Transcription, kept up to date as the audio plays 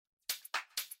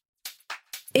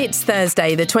It's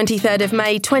Thursday, the 23rd of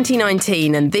May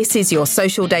 2019, and this is your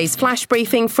Social Days flash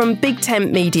briefing from Big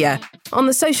Tent Media. On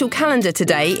the social calendar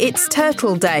today, it's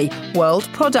Turtle Day, World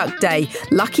Product Day,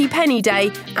 Lucky Penny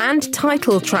Day, and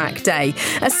Title Track Day,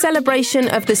 a celebration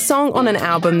of the song on an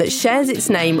album that shares its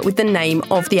name with the name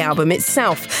of the album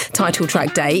itself. Title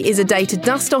Track Day is a day to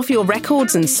dust off your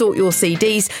records and sort your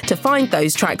CDs to find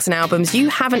those tracks and albums you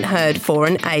haven't heard for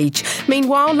an age.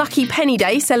 Meanwhile, Lucky Penny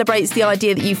Day celebrates the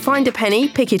idea that you find a penny,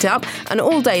 pick it up, and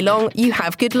all day long you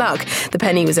have good luck. The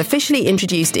penny was officially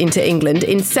introduced into England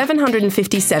in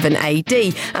 757 AD,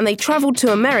 and they travelled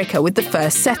to America with the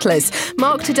first settlers.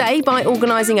 Mark today by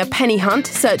organising a penny hunt,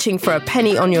 searching for a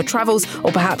penny on your travels,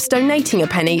 or perhaps donating a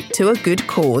penny to a good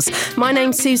cause. My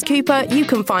name's Suze Cooper. You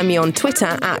can find me on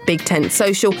Twitter at Big Tent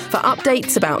Social for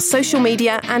updates about social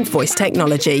media and voice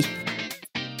technology.